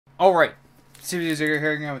Alright, Civvie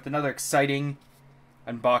here again with another exciting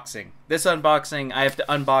unboxing. This unboxing, I have to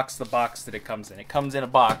unbox the box that it comes in. It comes in a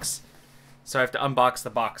box, so I have to unbox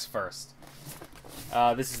the box first.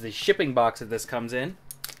 This is the shipping box that this comes in.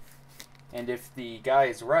 And if the guy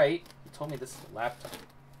is right, he told me this is a laptop.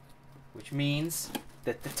 Which means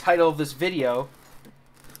that the title of this video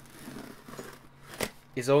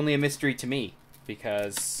is only a mystery to me.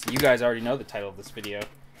 Because you guys already know the title of this video.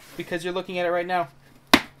 Because you're looking at it right now.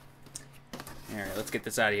 Alright, let's get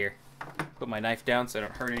this out of here. Put my knife down so I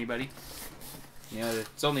don't hurt anybody. You know,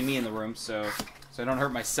 it's only me in the room, so I don't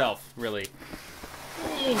hurt myself, really.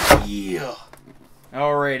 Yeah.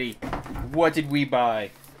 Alrighty. What did we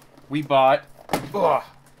buy? We bought... Ugh,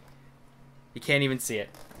 you can't even see it.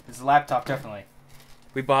 This is a laptop, definitely.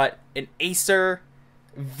 We bought an Acer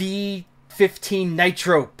V15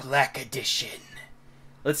 Nitro Black Edition.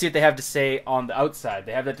 Let's see what they have to say on the outside.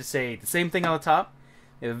 They have that to say the same thing on the top.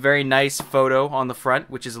 They have a very nice photo on the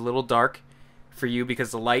front, which is a little dark for you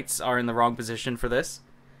because the lights are in the wrong position for this.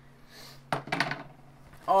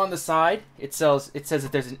 On the side, it says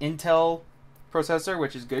that there's an Intel processor,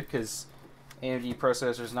 which is good because AMD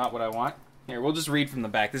processor is not what I want. Here, we'll just read from the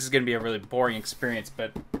back. This is going to be a really boring experience,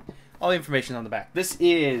 but all the information is on the back. This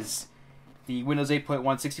is the Windows 8.1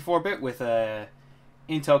 64-bit with a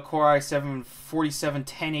Intel Core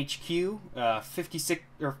i7-4710HQ,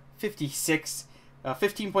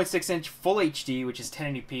 15.6-inch Full HD, which is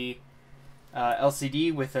 1080p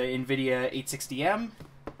LCD with a NVIDIA 860M,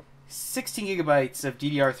 16 gigabytes of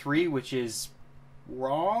DDR3, which is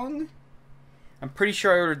wrong. I'm pretty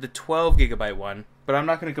sure I ordered the 12 gigabyte one, but I'm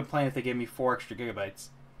not going to complain if they gave me 4 extra gigabytes.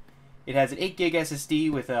 It has an 8 gig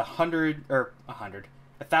SSD with a 1000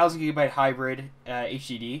 gigabyte hybrid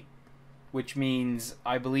HDD, which means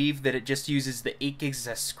I believe that it just uses the 8 gigs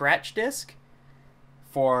as a scratch disk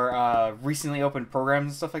for recently opened programs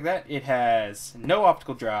and stuff like that. It has no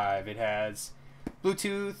optical drive. It has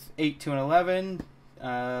Bluetooth 8 to 11. It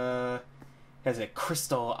has a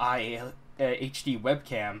Crystal HD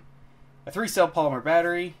webcam. A 3-cell polymer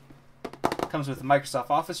battery. Comes with a Microsoft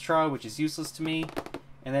Office trial, which is useless to me.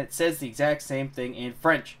 And then it says the exact same thing in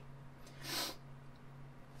French.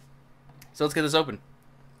 So let's get this open.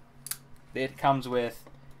 It comes with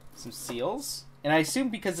some seals. And I assume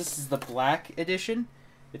because this is the black edition,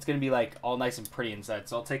 it's going to be like all nice and pretty inside.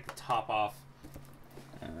 So I'll take the top off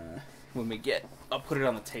I'll put it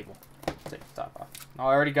on the table. Take the top off. Oh,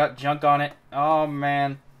 I already got junk on it. Oh,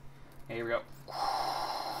 man. Okay, here we go.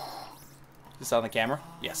 Is this on the camera?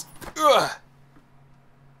 Yes. Ugh.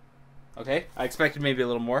 Okay, I expected maybe a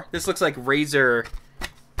little more. This looks like Razer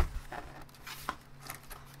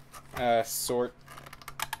sort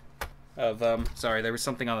of, sorry, there was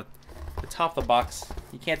something on the top of the box.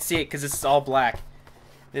 You can't see it because it's all black.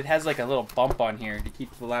 It has like a little bump on here to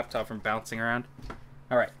keep the laptop from bouncing around.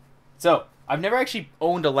 Alright, so I've never actually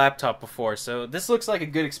owned a laptop before, so this looks like a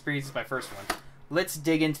good experience. It's my first one. Let's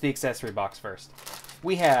dig into the accessory box first.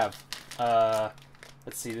 We have,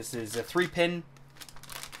 let's see, this is a 3-pin.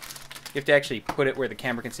 You have to actually put it where the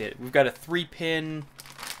camera can see it. We've got a 3-pin,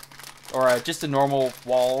 or just a normal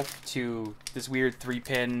wall to this weird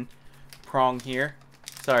 3-pin prong here.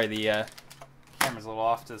 Sorry, the camera's a little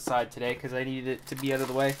off to the side today because I needed it to be out of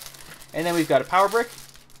the way. And then we've got a power brick,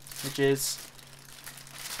 which is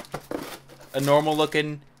a normal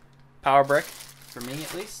looking power brick, for me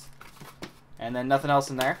at least. And then nothing else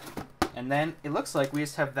in there. And then it looks like we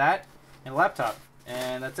just have that and a laptop,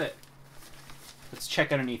 and that's it. Let's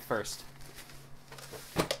check underneath first.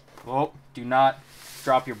 Oh, do not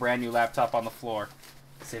drop your brand new laptop on the floor,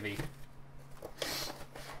 Civvie.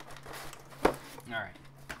 Alright.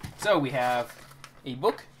 So we have a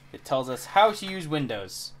book that tells us how to use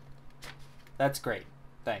Windows. That's great.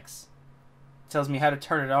 Thanks. It tells me how to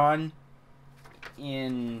turn it on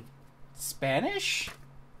in Spanish?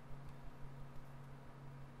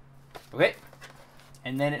 Okay.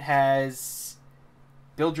 And then it has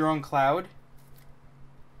build your own cloud.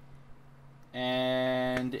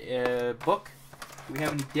 And a book. Do we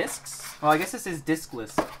have any discs? Well, I guess this is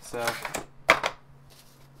discless, so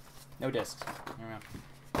no discs.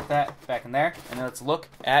 Put that back in there, and then let's look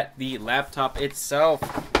at the laptop itself,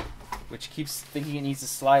 which keeps thinking it needs to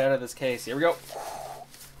slide out of this case. Here we go.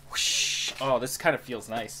 Whoosh. Oh, this kind of feels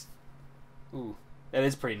nice. Ooh, that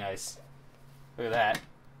is pretty nice. Look at that.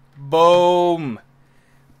 Boom!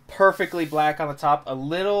 Perfectly black on the top. A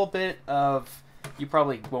little bit of... You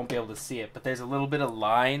probably won't be able to see it, but there's a little bit of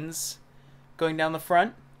lines going down the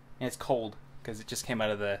front, and it's cold because it just came out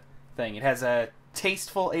of the thing. It has a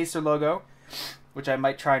tasteful Acer logo, which I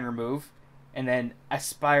might try and remove, and then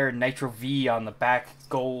Aspire Nitro V on the back,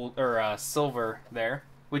 gold or silver there.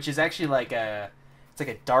 which is actually like it's like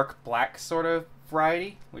a dark black sort of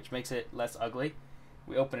variety, which makes it less ugly.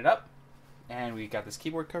 We open it up, and we got this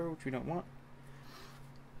keyboard cover, which we don't want.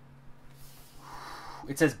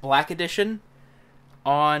 It says Black Edition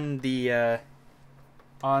on the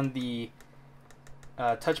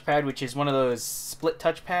touchpad, which is one of those split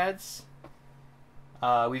touchpads.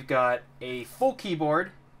 We've got a full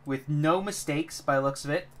keyboard with no mistakes by the looks of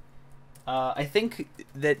it. I think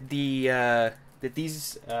that the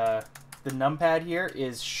numpad here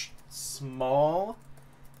is small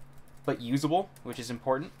but usable, which is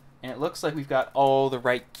important. And it looks like we've got all the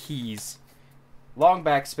right keys. Long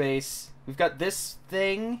backspace. We've got this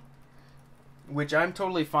thing, which I'm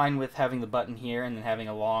totally fine with having the button here and then having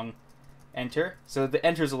a long enter. So the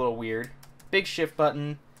enter's a little weird. Big shift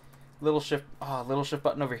button. Little shift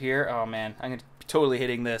button over here. Oh man, I'm gonna be totally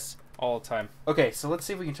hitting this all the time. Okay, so let's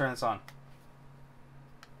see if we can turn this on.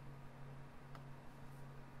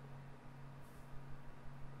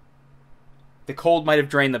 The cold might have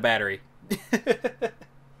drained the battery.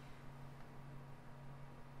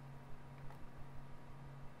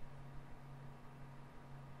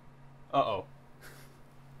 Uh-oh.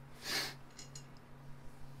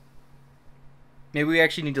 Maybe we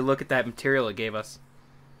actually need to look at that material it gave us.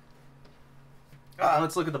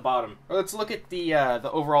 Let's look at the bottom. Or let's look at the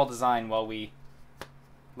overall design while we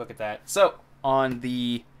look at that. So, on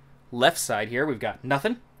the left side here, we've got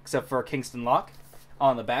nothing, except for a Kingston lock.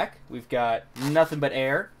 On the back, we've got nothing but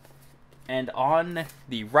air. And on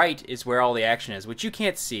the right is where all the action is, which you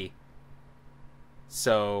can't see.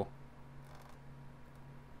 So,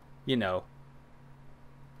 you know.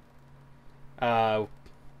 We're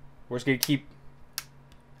just going to keep...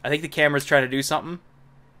 I think the camera's trying to do something.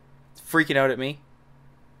 It's freaking out at me.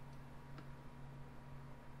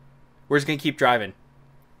 We're just going to keep driving.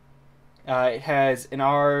 It has an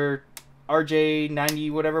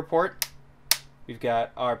RJ90 whatever port. We've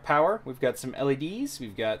got our power. We've got some LEDs.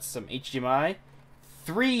 We've got some HDMI.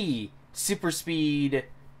 3 super speed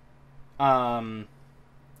USBs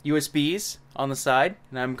on the side.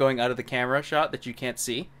 And I'm going out of the camera shot that you can't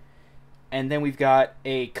see. And then we've got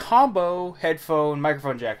a combo headphone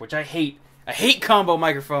microphone jack, which I hate. I hate combo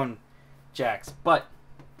microphone jacks, but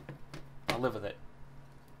I'll live with it.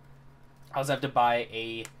 I also have to buy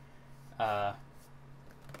a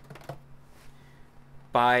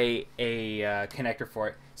connector for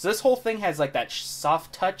it. So this whole thing has like that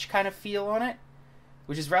soft touch kind of feel on it,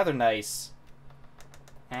 which is rather nice.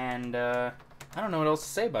 And I don't know what else to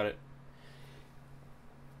say about it.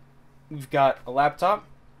 We've got a laptop.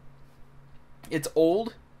 It's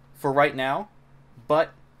old for right now,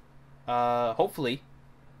 but hopefully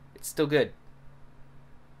it's still good.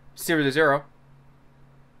 0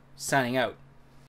 signing out.